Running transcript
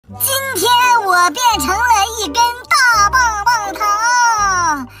我变成了一根大棒棒糖。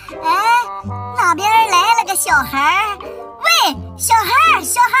哎，那边来了个小孩，喂，小孩，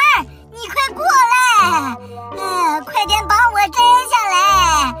你快过来！快点把我摘下来！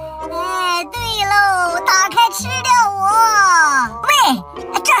哎，对喽，打开吃掉我！喂，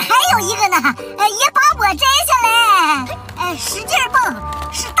这还有一个呢，也把我摘下来！使劲蹦，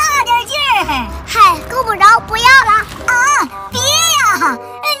使大点劲儿！嗨，够不着，不要了！啊，别呀！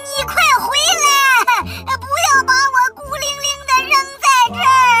你快回来！不要把我孤零零的扔在这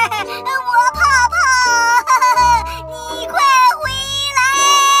儿，我怕怕！你快回来！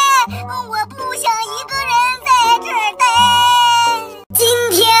我不想一个人在这儿待。今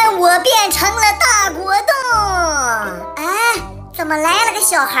天我变成了大果冻。哎，怎么来了个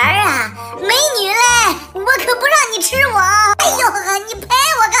小孩啊？美女嘞，我可不让你吃我！哎呦呵，你拍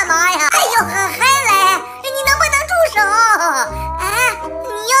我干嘛呀？哎呦呵，还来！你能不能住手？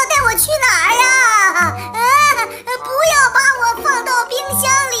你要带我去哪儿呀？不要把我放到冰箱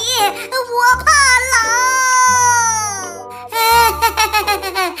里，我怕冷。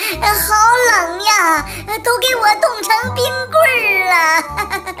好冷呀，都给我冻成冰棍了。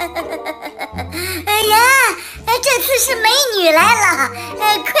哎呀，这次是美女来了，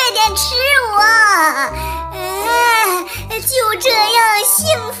快点吃我！就这样幸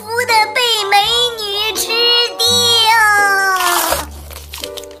福的被美女吃掉。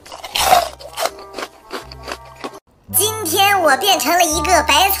今天我变成了一个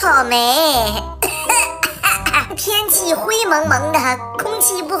白草莓。天气灰蒙蒙的，空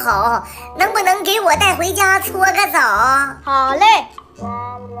气不好，能不能给我带回家搓个澡？好嘞。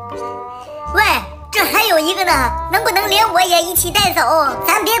喂，这还有一个呢，能不能连我也一起带走？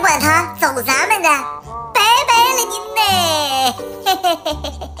咱别管他，走咱们的。拜拜了您嘞，嘿嘿嘿嘿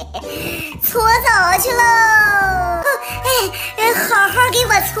嘿，搓澡去喽！好好给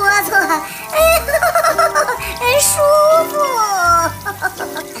我搓搓，舒服，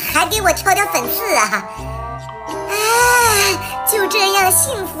还给我挑点粉刺啊！就这样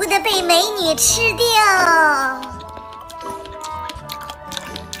幸福的被美女吃掉。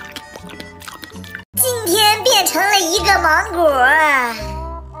今天变成了一个芒果。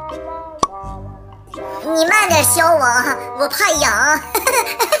你慢点削我，我怕痒。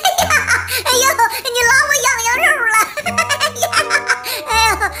哎呦，你拉我痒痒肉了。哎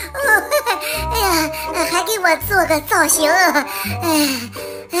呀，还给我做个造型。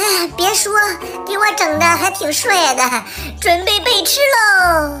别说，给我整的还挺帅的，准备被吃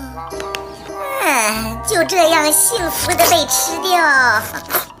喽。就这样幸福的被吃掉。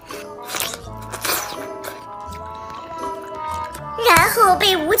然后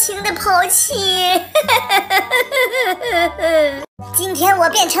被无情的抛弃。今天我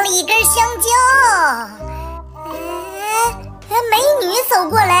变成了一根香蕉。美女走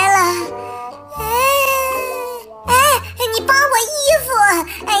过来了。你扒我衣服！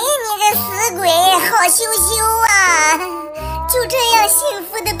哎，你个死鬼，好羞羞啊！就这样幸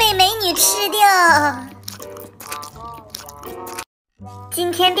福的被美女吃掉。今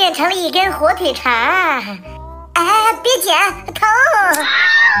天变成了一根火腿肠。别剪，疼！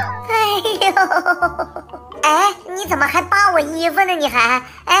哎呦，你怎么还扒我衣服呢？你还，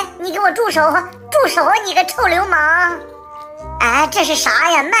你给我住手！住手啊，你个臭流氓！这是啥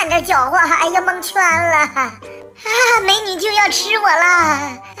呀？慢点搅和！哎呀，蒙圈了！美女就要吃我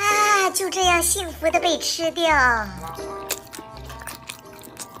了！就这样幸福的被吃掉。棒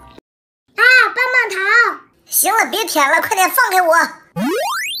棒糖！行了，别舔了，快点放开我！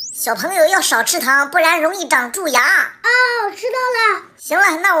小朋友要少吃糖，不然容易长蛀牙。哦，知道了。行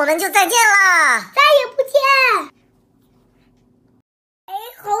了，那我们就再见啦。再也不见。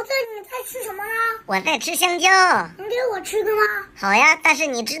猴子，你在吃什么呢？我在吃香蕉。能给我吃个吗？好呀，但是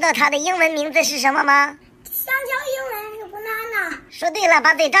你知道它的英文名字是什么吗？香蕉英文是 banana。说对了，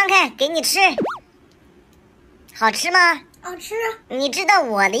把嘴张开，给你吃。好吃吗？好吃。你知道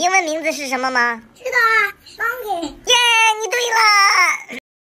我的英文名字是什么吗？知道啊 ，monkey。耶，你对了。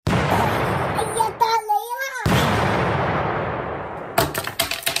哎呀，打雷了！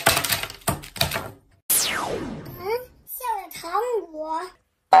像个糖果，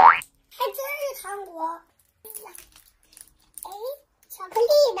还真是糖果。巧克力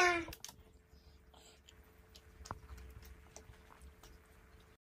呢？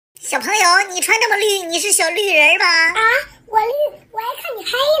小朋友，你穿这么绿，你是小绿人吧？我绿，我还看你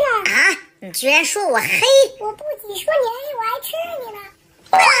黑呢。你居然说我黑？我不仅说你黑，我还吃你呢。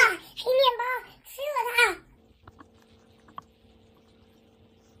哇，黑面包，吃了它！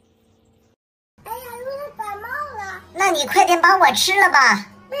哎呀，有点感冒了。那你快点把我吃了吧。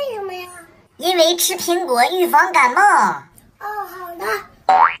为什么呀？因为吃苹果预防感冒。哦，好的。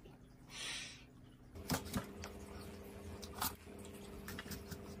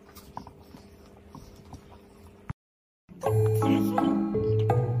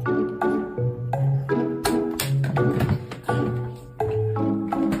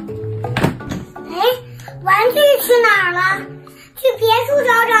玩具去哪儿了？去别处找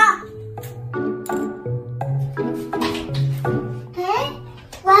找。哎，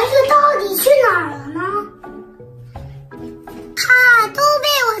玩具到底去哪儿了呢？啊，都被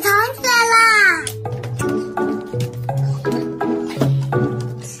我藏起来啦！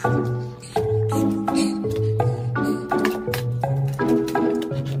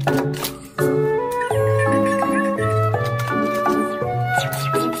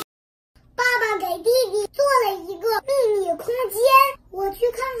爸爸给弟弟做了一个秘密空间，我去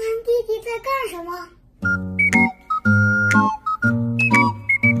看看弟弟在干什么。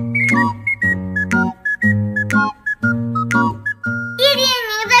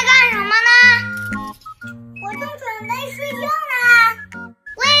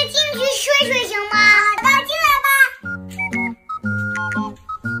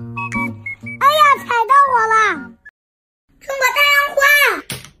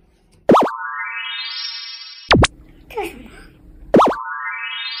这什么？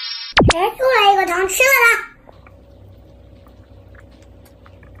哎，又来一个糖，吃了它。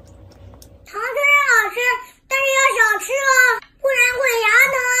糖虽然好吃，但是要少吃哦，不然会牙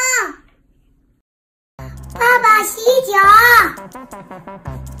疼。爸爸洗脚。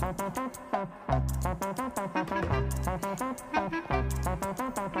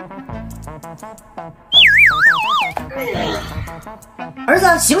儿子，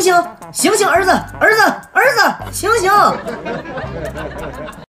醒醒，醒醒，儿子，儿子，儿子，醒醒！啊，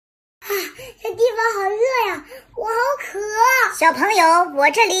这地方好热呀，我好渴。小朋友，我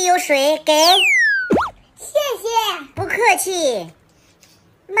这里有水，给。谢谢。不客气，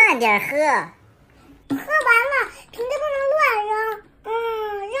慢点喝。喝完了，瓶子不能乱扔，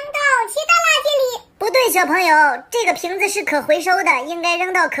扔到其他垃圾里。不对，小朋友，这个瓶子是可回收的，应该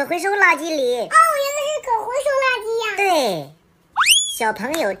扔到可回收垃圾里。哦，原来是可回收垃圾呀。对。小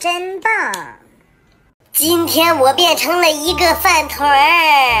朋友真棒！今天我变成了一个饭团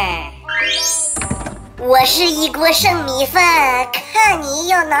儿，我是一锅剩米饭，看你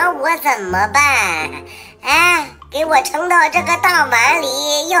要拿我怎么办？哎，给我盛到这个大碗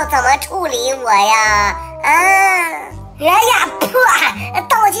里，要怎么处理我呀？哎呀，噗！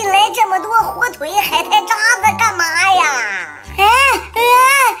倒进来这么多火腿、海苔渣子干嘛呀？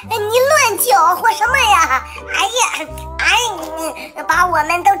你乱搅和什么呀？把我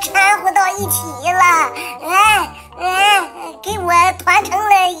们都掺和到一起了，给我团成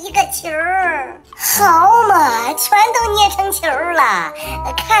了一个球儿，好嘛，全都捏成球了，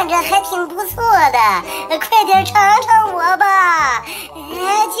看着还挺不错的，快点尝尝我吧，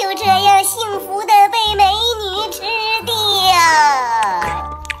就这样幸福的被美女吃掉。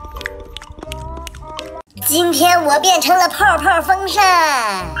今天我变成了泡泡风扇。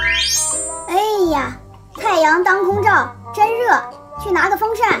哎呀，太阳当空照，真热，去拿个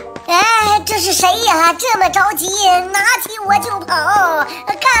风扇。这是谁呀？这么着急，拿起我就跑，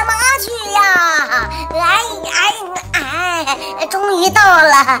干嘛去呀？终于到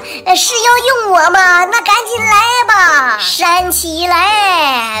了，是要用我吗？那赶紧来吧，扇起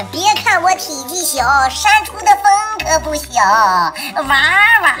来！别看我体积小，扇出的风可不小，哇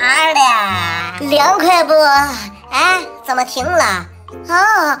的，凉快不？怎么停了？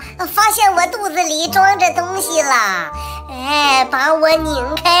发现我肚子里装着东西了，把我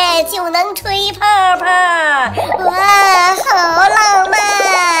拧开就能吹泡泡，哇，好浪漫！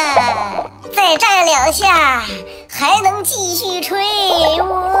再站2下，还能继续吹，哇！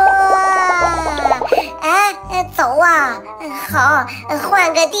走啊，好，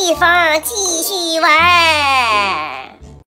换个地方继续玩。